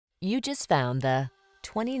You just found the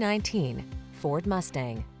 2019 Ford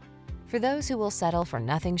Mustang. For those who will settle for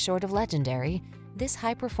nothing short of legendary, this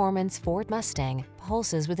high-performance Ford Mustang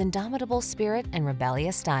pulses with indomitable spirit and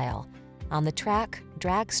rebellious style. On the track,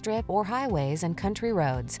 drag strip, or highways and country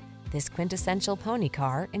roads, this quintessential pony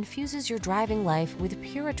car infuses your driving life with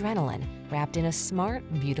pure adrenaline wrapped in a smart,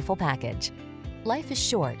 beautiful package. Life is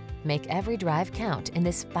short. Make every drive count in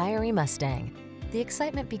this fiery Mustang. The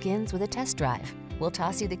excitement begins with a test drive. We'll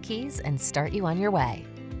toss you the keys and start you on your way.